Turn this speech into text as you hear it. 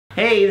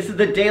Hey, this is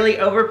the Daily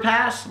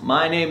Overpass.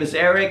 My name is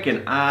Eric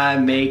and I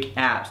make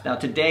apps. Now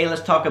today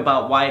let's talk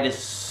about why it is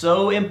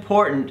so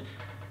important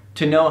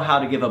to know how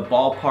to give a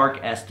ballpark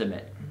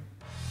estimate.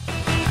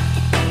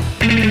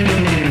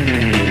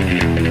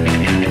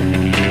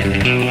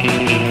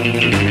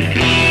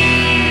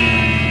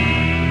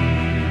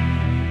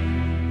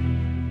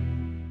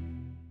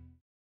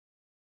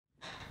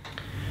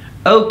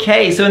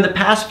 Okay, so in the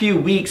past few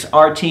weeks,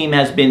 our team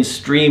has been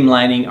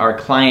streamlining our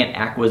client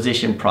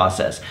acquisition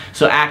process.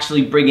 So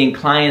actually bringing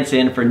clients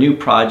in for new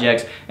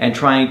projects and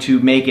trying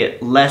to make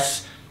it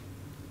less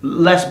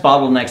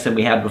bottlenecks than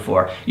we had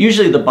before.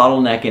 Usually the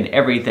bottleneck in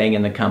everything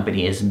in the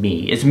company is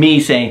me. It's me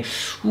saying,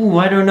 ooh,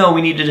 I don't know,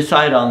 we need to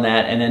decide on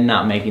that, and then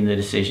not making the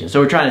decision. So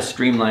we're trying to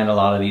streamline a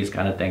lot of these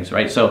kind of things,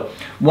 right? So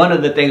one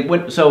of the things,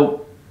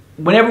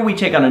 whenever we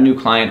take on a new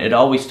client, it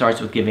always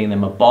starts with giving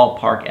them a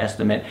ballpark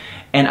estimate.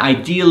 And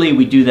ideally,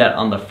 we do that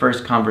on the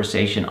first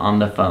conversation on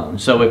the phone.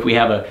 So if we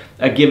have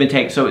a give and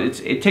take, so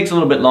it takes a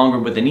little bit longer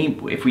with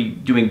if we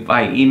doing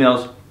via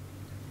emails,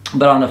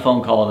 but on a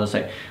phone call,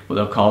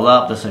 they'll call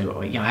up, they'll say,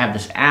 well, I have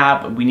this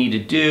app we need to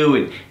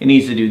do, it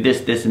needs to do this,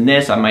 this, and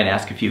this. I might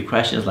ask a few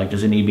questions like,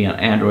 does it need to be on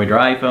Android or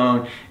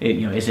iPhone?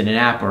 Is it an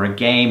app or a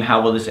game?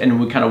 How will this, and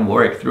we kind of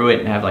work through it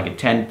and have like a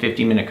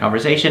 10-15 minute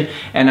conversation.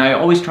 And I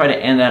always try to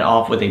end that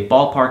off with a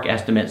ballpark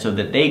estimate so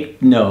that they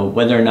know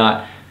whether or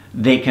not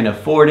they can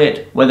afford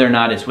it, whether or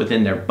not it's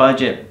within their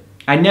budget.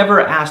 I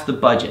never ask the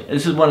budget.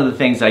 This is one of the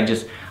things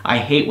I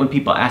hate when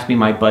people ask me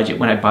my budget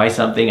when I buy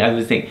something. I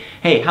always think,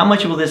 hey, how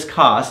much will this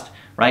cost,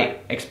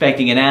 right?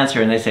 Expecting an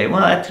answer, and they say,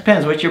 well, that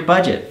depends, what's your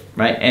budget,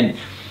 right? And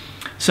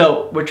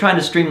so we're trying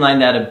to streamline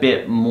that a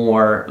bit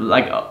more.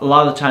 Like a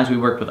lot of the times we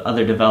work with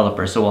other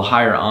developers, so we'll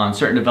hire on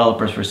certain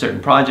developers for certain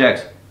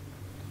projects.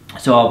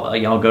 So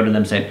I'll go to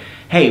them saying,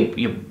 hey,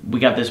 we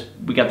got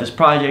this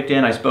project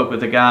in, I spoke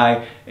with a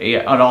guy,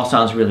 it all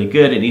sounds really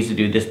good, it needs to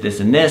do this, this,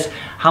 and this.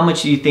 How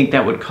much do you think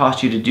that would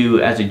cost you to do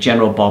as a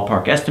general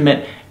ballpark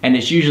estimate? And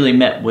it's usually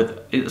met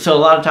with, so a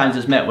lot of times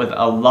it's met with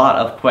a lot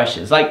of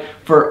questions. Like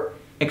for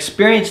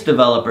experienced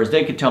developers,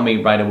 they could tell me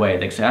right away.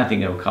 They say, I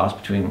think it'll cost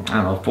between,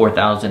 I don't know,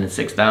 4,000 and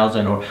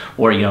 6,000 or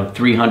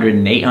 300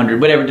 and 800,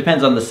 whatever,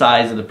 depends on the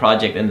size of the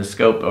project and the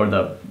scope or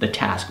the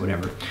task,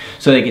 whatever.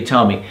 So they could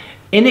tell me.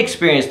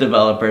 Inexperienced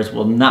developers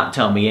will not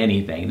tell me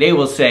anything. They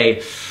will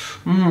say,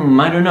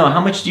 I don't know, how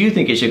much do you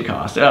think it should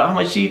cost? How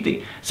much do you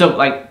think? So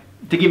like,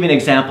 to give you an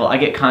example, I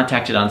get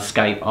contacted on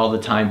Skype all the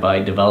time by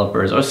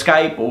developers, or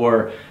Skype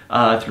or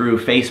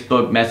through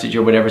Facebook message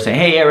or whatever, saying,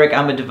 hey Eric,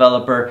 I'm a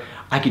developer,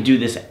 I could do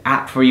this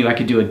app for you, I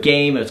could do a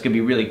game, it's gonna be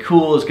really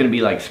cool, it's gonna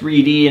be like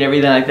 3D and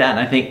everything like that. And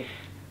I think,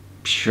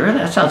 sure,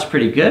 that sounds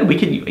pretty good. We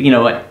could,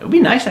 it'd be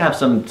nice to have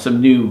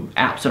some new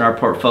apps in our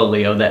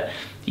portfolio that,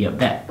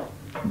 that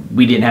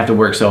we didn't have to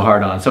work so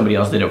hard on. Somebody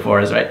else did it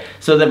for us, right?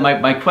 So that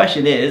my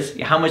question is,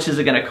 how much is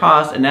it gonna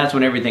cost? And that's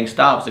when everything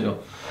stops and go,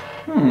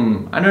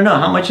 I don't know,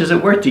 how much is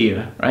it worth to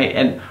you, right?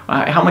 And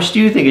how much do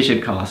you think it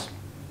should cost?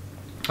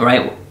 All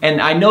right,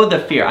 and I know the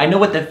fear. I know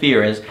what the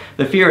fear is.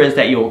 The fear is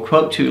that you'll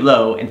quote too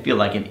low and feel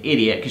like an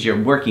idiot because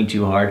you're working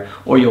too hard,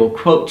 or you'll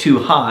quote too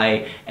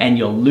high and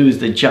you'll lose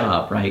the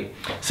job, right?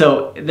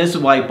 So this is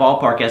why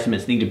ballpark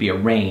estimates need to be a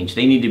range.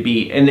 They need to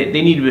be, and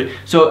they need to be,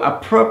 so a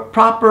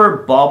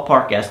proper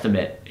ballpark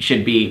estimate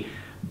should be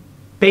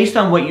based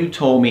on what you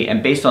told me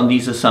and based on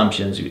these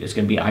assumptions. It's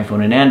going to be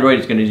iPhone and Android,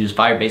 it's going to use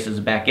Firebase as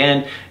a back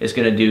end, it's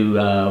going to do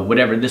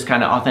whatever, this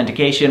kind of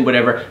authentication,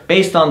 whatever.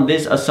 Based on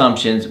these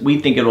assumptions, we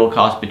think it will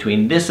cost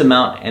between this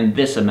amount and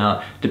this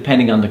amount,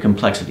 depending on the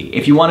complexity.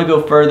 If you want to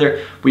go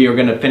further, we are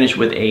going to finish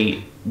with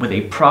a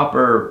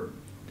proper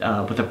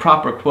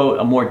quote,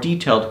 a more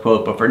detailed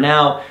quote, but for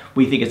now,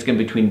 we think it's going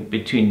to be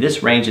between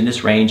this range and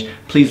this range.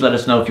 Please let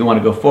us know if you want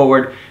to go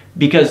forward,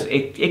 because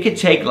it could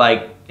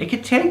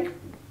take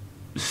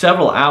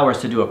several hours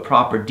to do a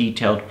proper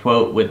detailed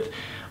quote with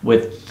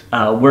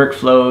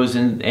workflows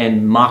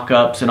and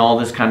mock-ups and all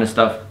this kind of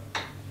stuff,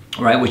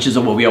 right? Which is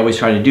what we always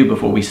try to do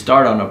before we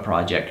start on a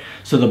project.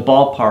 So the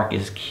ballpark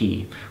is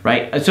key,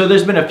 right? So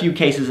there's been a few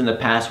cases in the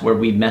past where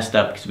we messed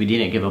up because we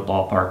didn't give a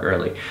ballpark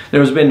early.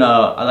 There's been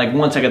like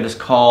once I got this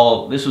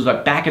call, this was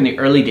like back in the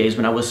early days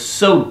when I was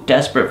so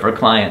desperate for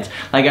clients.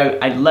 Like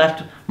I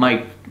left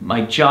my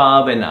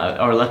job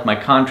or left my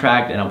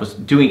contract, and I was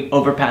doing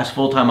Overpass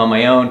full-time on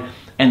my own,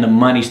 and the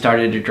money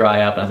started to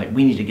dry up, and I was like,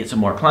 we need to get some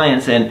more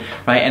clients in,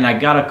 right? And I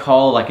got a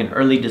call like in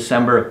early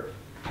December,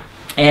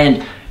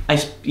 and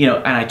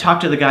I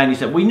talked to the guy, and he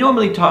said, we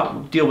normally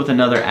deal with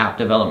another app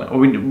development, or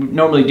we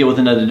normally deal with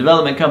another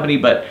development company,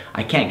 but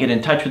I can't get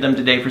in touch with them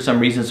today for some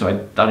reason, so I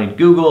thought I'd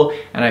Google,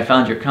 and I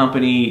found your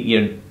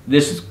company,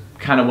 this is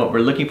kind of what we're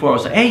looking for. I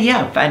was like, hey,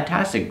 yeah,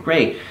 fantastic,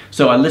 great.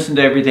 So I listened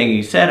to everything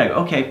he said. I go,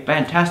 okay,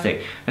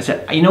 fantastic. I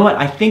said, you know what?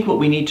 I think what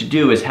we need to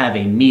do is have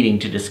a meeting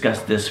to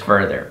discuss this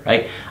further,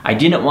 right? I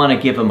didn't want to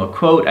give him a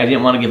quote. I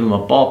didn't want to give him a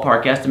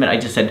ballpark estimate. I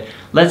just said,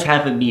 let's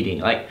have a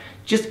meeting. Like,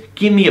 just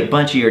give me a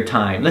bunch of your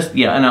time.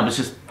 And I was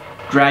just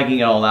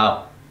dragging it all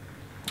out.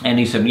 And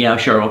he said, yeah,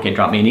 sure, okay,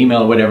 drop me an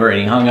email or whatever. And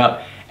he hung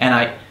up.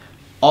 And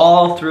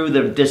all through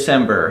the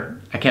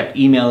December, I kept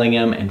emailing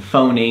him and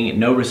phoning,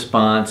 no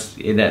response.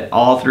 That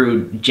all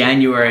through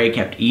January, I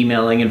kept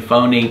emailing and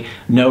phoning,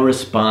 no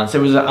response.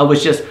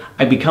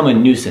 I become a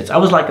nuisance. I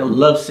was like a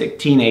lovesick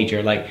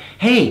teenager. Like,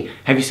 hey,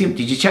 did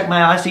you check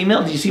my last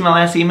email? Did you see my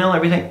last email?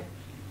 Everything.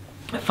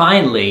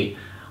 Finally,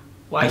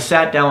 I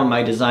sat down with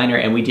my designer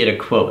and we did a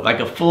quote, like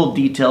a full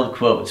detailed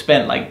quote.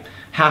 Spent like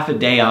half a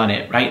day on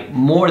it, right?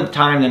 More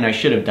time than I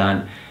should have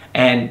done,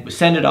 and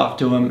send it off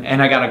to him.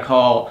 And I got a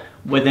call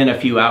within a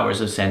few hours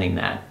of sending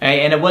that.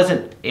 And it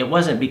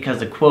wasn't because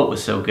the quote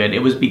was so good. It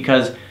was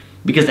because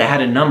it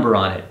had a number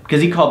on it.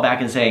 Because he called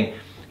back and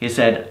he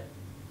said,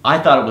 I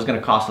thought it was going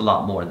to cost a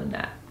lot more than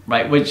that,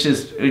 right? Which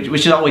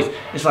is always,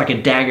 it's like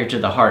a dagger to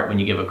the heart when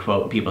you give a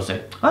quote. People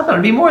say, I thought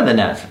it'd be more than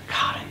that. It's like,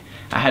 God,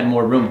 I had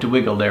more room to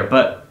wiggle there,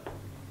 but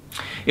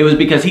it was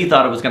because he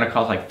thought it was going to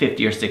cost like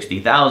 50 or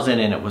 60,000,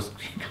 and it was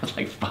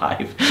like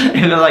 5.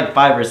 It was like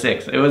 5 or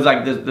 6. It was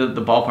like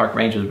the ballpark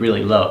range was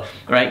really low,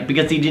 right?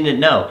 Because he didn't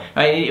know.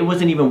 Right? It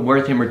wasn't even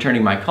worth him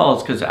returning my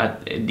calls, because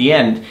at the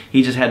end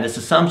he just had this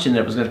assumption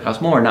that it was going to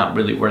cost more, not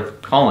really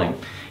worth calling.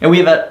 And we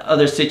have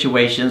other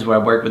situations where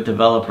I work with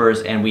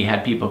developers and we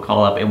had people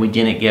call up and we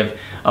didn't give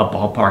a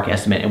ballpark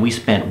estimate, and we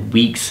spent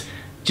weeks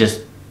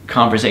just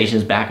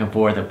conversations back and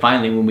forth, and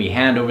finally when we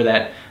hand over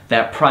that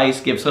price,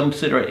 give some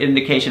sort of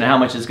indication of how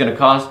much it's going to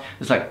cost,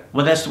 it's like,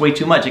 well, that's way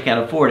too much, I can't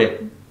afford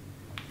it,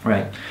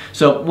 right?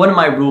 So one of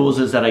my rules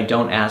is that I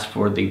don't ask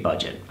for the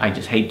budget. I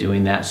just hate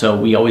doing that. So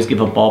we always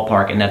give a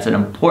ballpark, and that's an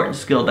important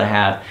skill to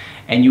have,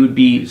 and you would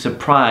be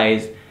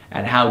surprised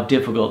at how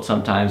difficult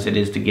sometimes it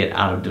is to get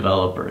out of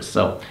developers.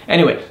 So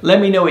anyway,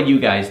 let me know what you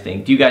guys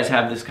think. Do you guys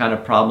have this kind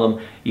of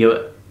problem?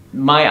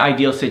 My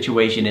ideal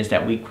situation is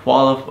that we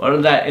qualify, or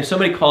that if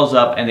somebody calls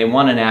up and they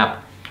want an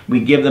app, we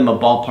give them a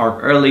ballpark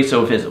early,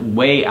 so if it's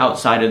way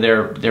outside of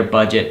their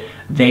budget,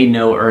 they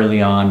know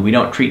early on. We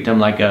don't treat them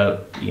like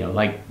a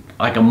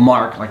like a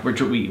mark, like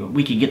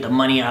we can get the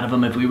money out of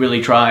them if we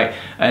really try,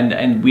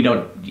 and we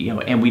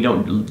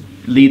don't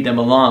lead them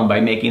along by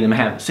making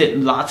them sit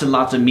in lots and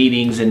lots of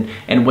meetings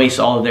and waste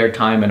all of their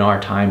time and our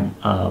time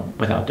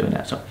without doing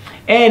that. So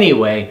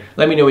anyway,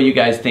 let me know what you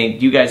guys think.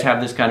 Do you guys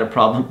have this kind of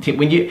problem?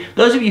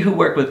 Those of you who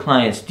work with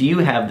clients, do you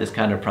have this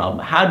kind of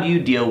problem? How do you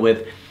deal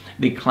with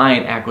the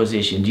client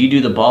acquisition? Do you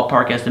do the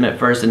ballpark estimate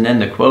first and then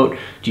the quote?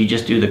 Do you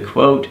just do the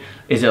quote?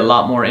 Is it a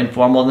lot more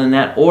informal than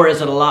that, or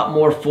is it a lot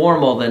more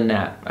formal than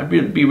that? I'd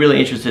be really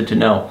interested to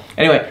know.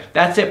 Anyway,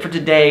 that's it for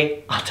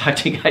today. I'll talk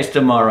to you guys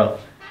tomorrow.